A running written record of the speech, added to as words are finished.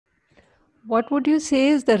What would you say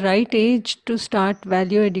is the right age to start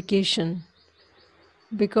value education?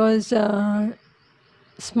 Because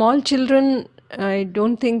small children, I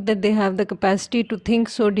don't think that they have the capacity to think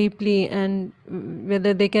so deeply and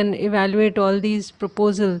whether they can evaluate all these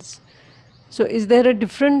proposals. So, is there a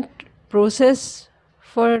different process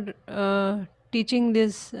for teaching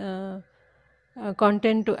this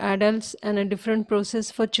content to adults and a different process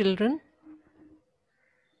for children?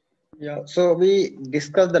 Yeah, so we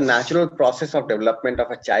discussed the natural process of development of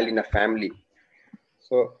a child in a family.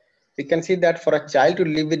 So we can see that for a child to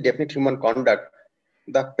live with definite human conduct,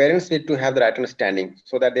 the parents need to have the right understanding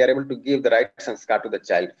so that they are able to give the right sanskar to the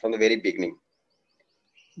child from the very beginning.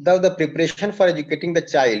 Thus, the preparation for educating the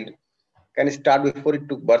child can start before it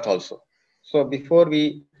took birth also. So are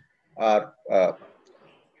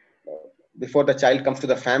before the child comes to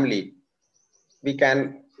the family, we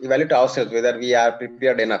can evaluate ourselves whether we are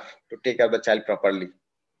prepared enough to take care of the child properly,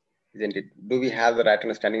 isn't it? Do we have the right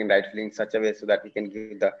understanding and right feeling in such a way so that we can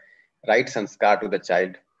give the right sanskar to the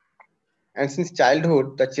child? And since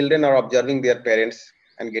childhood, the children are observing their parents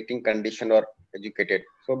and getting conditioned or educated.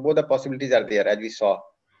 So both the possibilities are there, as we saw.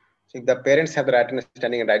 So if the parents have the right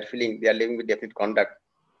understanding and right feeling, they are living with definite conduct,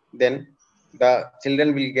 then the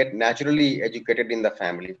children will get naturally educated in the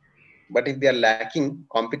family. But if they are lacking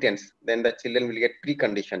competence, then the children will get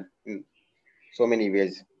preconditioned in so many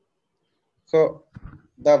ways. So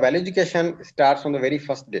the value education starts on the very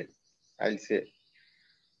first day, I'll say,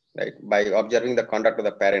 right, by observing the conduct of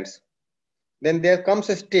the parents. Then there comes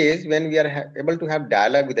a stage when we are able to have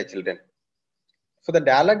dialogue with the children. So the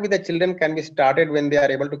dialogue with the children can be started when they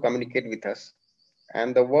are able to communicate with us.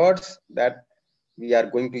 And the words that we are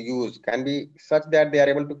going to use can be such that they are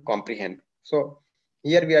able to comprehend. So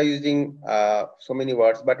here we are using so many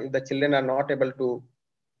words, but if the children are not able to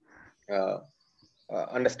uh,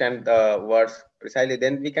 understand the words precisely,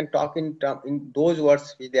 then we can talk in those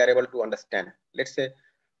words which they are able to understand. Let's say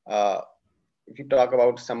uh, if you talk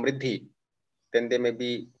about samriddhi, then they may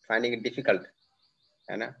be finding it difficult.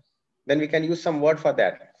 And then we can use some word for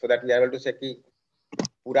that so that we are able to say ki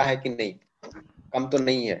pura hai ki nahi, kam to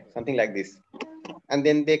nahi hai, something like this. And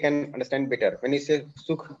then they can understand better. When you say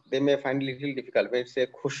sukh, they may find it a little difficult. When you say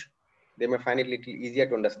khush, they may find it a little easier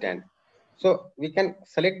to understand. So we can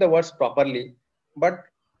select the words properly, but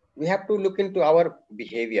we have to look into our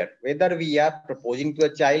behavior, whether we are proposing to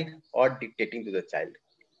a child or dictating to the child.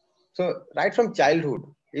 So right from childhood,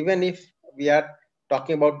 even if we are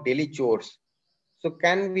talking about daily chores, so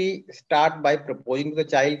can we start by proposing to the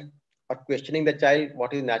child or questioning the child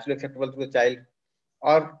what is naturally acceptable to the child,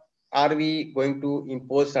 or are we going to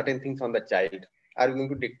impose certain things on the child? Are we going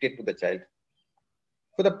to dictate to the child?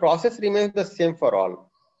 So the process remains the same for all.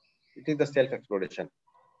 It is the self-exploration.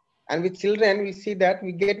 And with children, we see that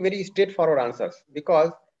we get very straightforward answers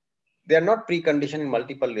because they are not preconditioned in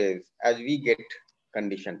multiple ways as we get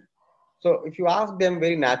conditioned. So if you ask them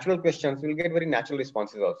very natural questions, you will get very natural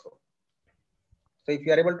responses also. So if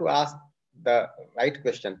you are able to ask the right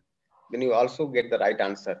question, then you also get the right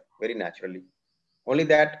answer very naturally. Only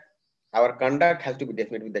that our conduct has to be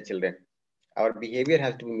definite with the children. Our behavior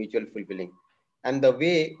has to be mutually fulfilling. And the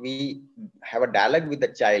way we have a dialogue with the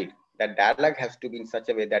child, that dialogue has to be in such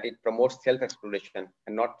a way that it promotes self-exploration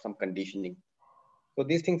and not some conditioning. So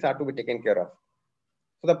these things are to be taken care of.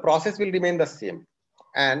 So the process will remain the same.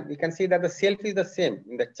 And we can see that the self is the same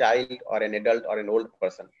in the child or an adult or an old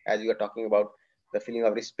person. As you are talking about the feeling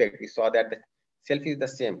of respect, we saw that the self is the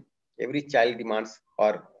same. Every child demands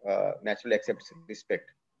or naturally accepts respect.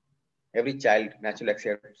 Every child naturally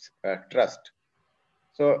accepts trust.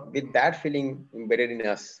 So with that feeling embedded in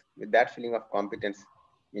us, with that feeling of competence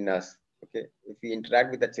in us, okay, if we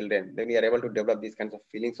interact with the children, then we are able to develop these kinds of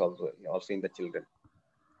feelings also in the children.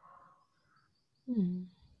 Hmm.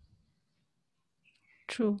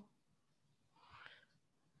 True.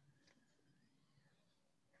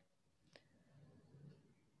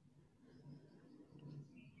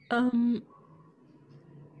 Um,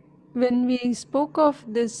 when we spoke of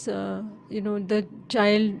this, the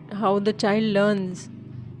child, how the child learns,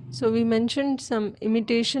 so we mentioned some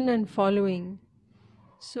imitation and following.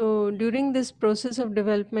 So during this process of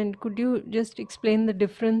development, could you just explain the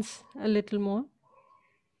difference a little more?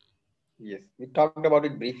 Yes, we talked about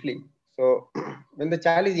it briefly. So when the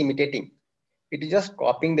child is imitating, it is just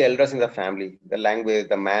copying the elders in the family, the language,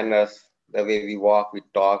 the manners, the way we walk, we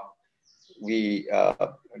talk, we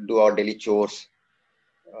do our daily chores,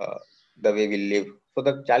 uh, the way we live. So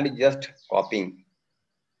the child is just copying.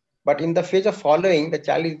 But in the phase of following, the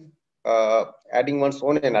child is adding one's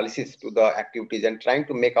own analysis to the activities and trying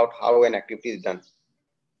to make out how an activity is done.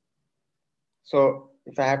 So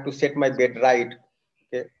if I have to set my bed right,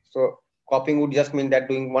 okay, so copying would just mean that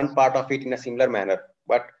doing one part of it in a similar manner.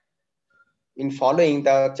 But in following,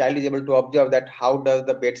 the child is able to observe that how does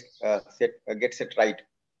the bed get set right,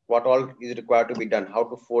 what all is required to be done, how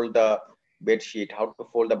to fold the bed sheet, how to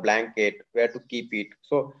fold the blanket, where to keep it.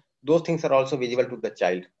 So those things are also visible to the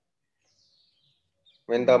child.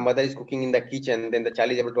 When the mother is cooking in the kitchen, then the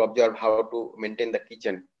child is able to observe how to maintain the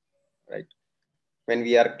kitchen, right? When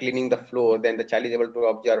we are cleaning the floor, then the child is able to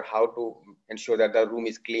observe how to ensure that the room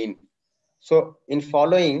is clean. So in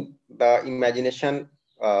following, the imagination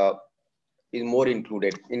is more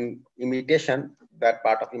included. In imitation, that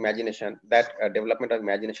part of imagination, that development of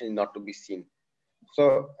imagination is not to be seen.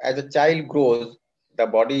 So as a child grows, the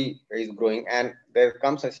body is growing, and there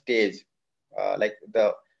comes a stage, like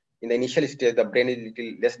in the initial stage, the brain is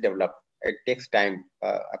little less developed. It takes time,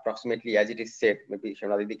 approximately, as it is said. Maybe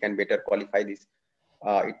Shamladidi can better qualify this.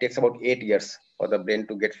 It takes about 8 years for the brain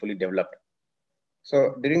to get fully developed.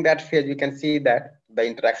 So during that phase, we can see that the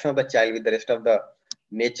interaction of the child with the rest of the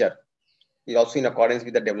nature is also in accordance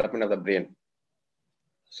with the development of the brain.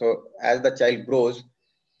 So as the child grows,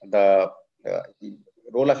 the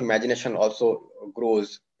role of imagination also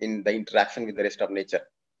grows in the interaction with the rest of nature,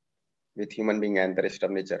 with human being and the rest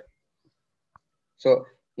of nature. So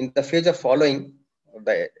in the phase of following,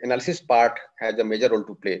 the analysis part has a major role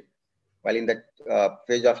to play, while in the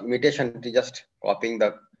phase of imitation, it is just copying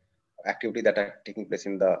the activity that are taking place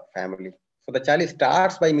in the family. So the child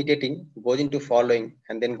starts by imitating, goes into following,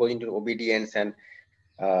 and then goes into obedience and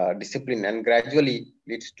discipline, and gradually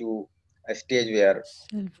leads to a stage where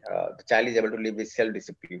the child is able to live with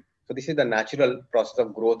self-discipline. So this is the natural process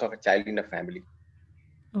of growth of a child in a family.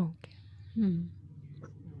 Okay. Hmm.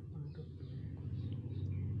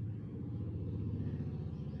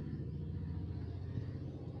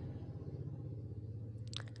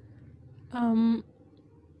 Um,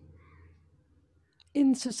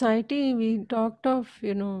 in society, we talked of,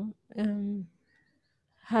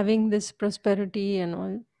 having this prosperity and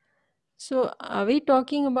all. So, are we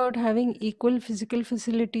talking about having equal physical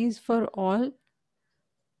facilities for all?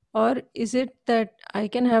 Or is it that I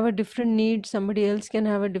can have a different need, somebody else can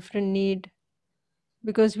have a different need?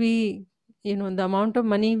 Because the amount of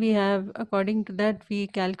money we have, according to that, we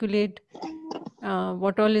calculate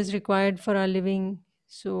what all is required for our living.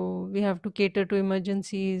 So, we have to cater to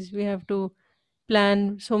emergencies, we have to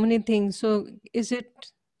plan so many things. So, is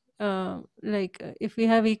it if we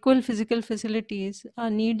have equal physical facilities,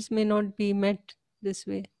 our needs may not be met this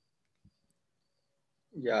way?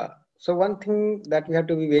 Yeah. So one thing that we have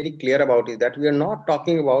to be very clear about is that we are not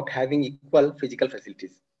talking about having equal physical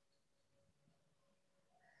facilities.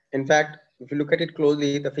 In fact, if you look at it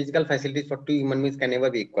closely, the physical facilities for two human beings can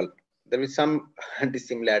never be equal. There is some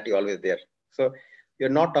dissimilarity always there. So we are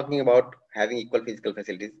not talking about having equal physical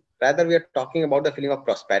facilities. Rather, we are talking about the feeling of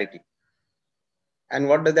prosperity. And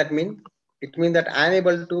what does that mean? It means that I am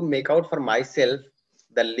able to make out for myself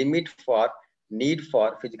the limit for need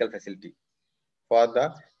for physical facility, for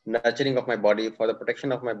the nurturing of my body, for the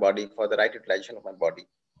protection of my body, for the right utilization of my body.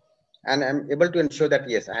 And I'm able to ensure that,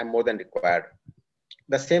 yes, I am more than required.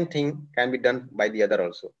 The same thing can be done by the other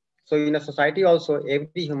also. So in a society also, every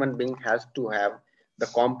human being has to have the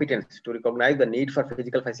competence to recognize the need for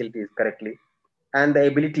physical facilities correctly and the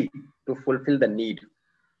ability to fulfill the need.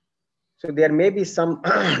 So there may be some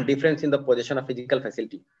difference in the possession of physical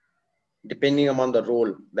facility depending upon the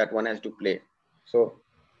role that one has to play. So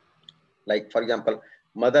like, for example,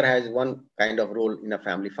 mother has one kind of role in a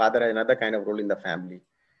family, father has another kind of role in the family.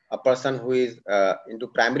 A person who is into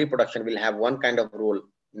primary production will have one kind of role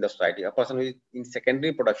in the society. A person who is in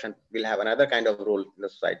secondary production will have another kind of role in the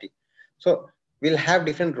society. So we'll have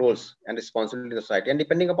different roles and responsibilities in the society. And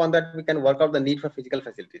depending upon that, we can work out the need for physical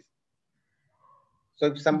facilities. So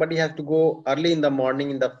if somebody has to go early in the morning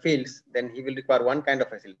in the fields, then he will require one kind of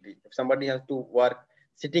facility. If somebody has to work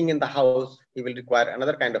sitting in the house, he will require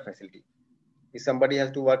another kind of facility. If somebody has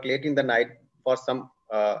to work late in the night for some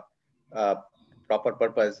uh, proper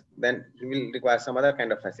purpose, then he will require some other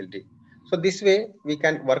kind of facility. So this way, we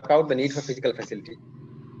can work out the need for physical facility.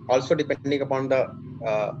 Also depending upon the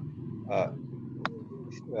uh,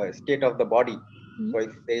 uh, state of the body. So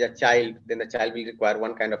if there is a child, then the child will require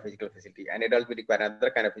one kind of physical facility. An adult will require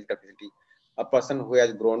another kind of physical facility. A person who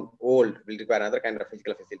has grown old will require another kind of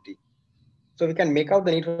physical facility. So we can make out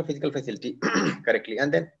the need for physical facility correctly,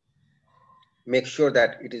 and then make sure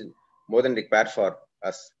that it is more than required for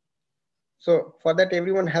us. So for that,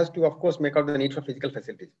 everyone has to, of course, make out the need for physical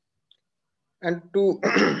facilities. And to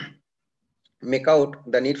make out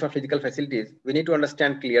the need for physical facilities, we need to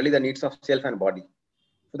understand clearly the needs of self and body.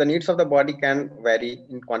 So the needs of the body can vary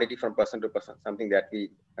in quantity from person to person, something that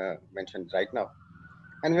we mentioned right now.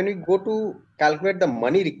 And when we go to calculate the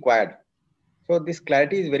money required, so this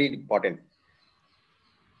clarity is very important.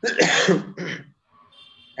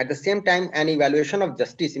 At the same time, an evaluation of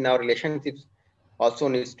justice in our relationships also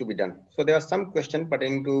needs to be done. So there was some question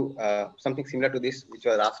pertaining to something similar to this, which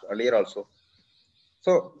was asked earlier also.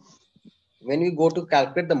 So when we go to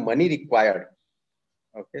calculate the money required,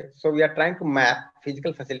 okay, so we are trying to map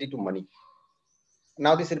physical facility to money.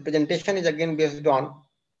 Now this representation is again based on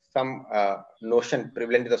some notion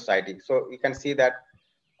prevalent in the society. So you can see that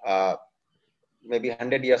maybe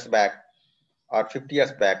 100 years back or 50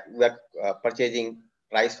 years back, we are purchasing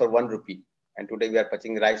rice for 1 rupee, and today we are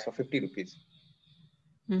purchasing rice for 50 rupees.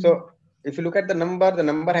 So if you look at the number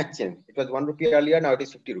has changed. It was 1 rupee earlier, now it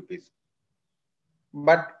is 50 rupees.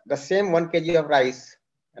 But the same 1 kg of rice,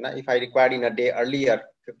 and if I required in a day earlier,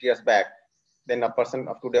 50 years back, then a person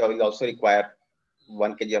of today will also require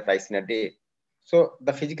 1 kg of rice in a day. So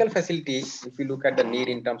the physical facility, if you look at the need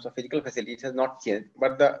in terms of physical facility, it has not changed,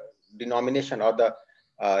 but the denomination or the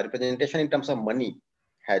representation in terms of money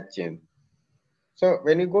has changed. So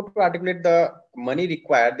when you go to articulate the money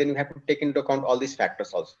required, then you have to take into account all these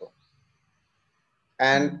factors also.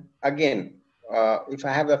 And again, if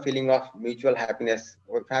I have the feeling of mutual happiness,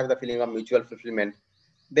 or if I have the feeling of mutual fulfillment,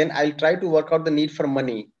 then I'll try to work out the need for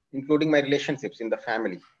money, including my relationships in the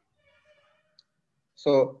family.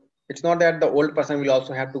 So it's not that the old person will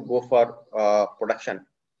also have to go for production.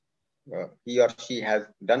 He or she has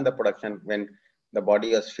done the production when the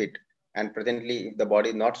body is fit. And presently, if the body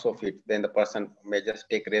is not so fit, then the person may just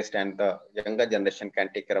take rest and the younger generation can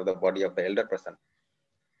take care of the body of the elder person.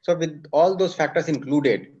 So with all those factors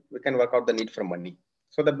included, we can work out the need for money.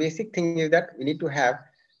 So the basic thing is that we need to have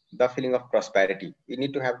the feeling of prosperity. We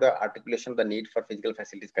need to have the articulation of the need for physical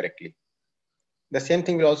facilities correctly. The same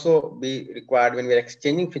thing will also be required when we are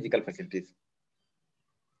exchanging physical facilities.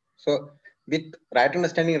 So with right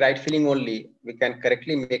understanding, right feeling only, we can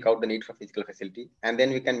correctly make out the need for physical facility, and then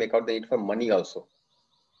we can make out the need for money also.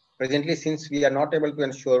 Presently, since we are not able to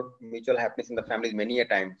ensure mutual happiness in the families many a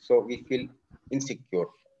time, so we feel insecure.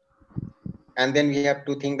 And then we have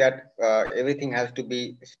to think that everything has to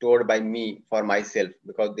be stored by me for myself,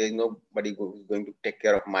 because there is nobody who is going to take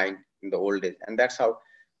care of mine in the old days. And that's how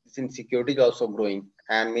this insecurity is also growing,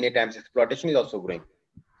 and many times exploitation is also growing.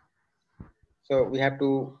 So we have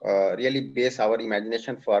to really base our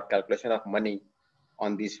imagination for calculation of money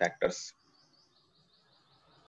on these factors.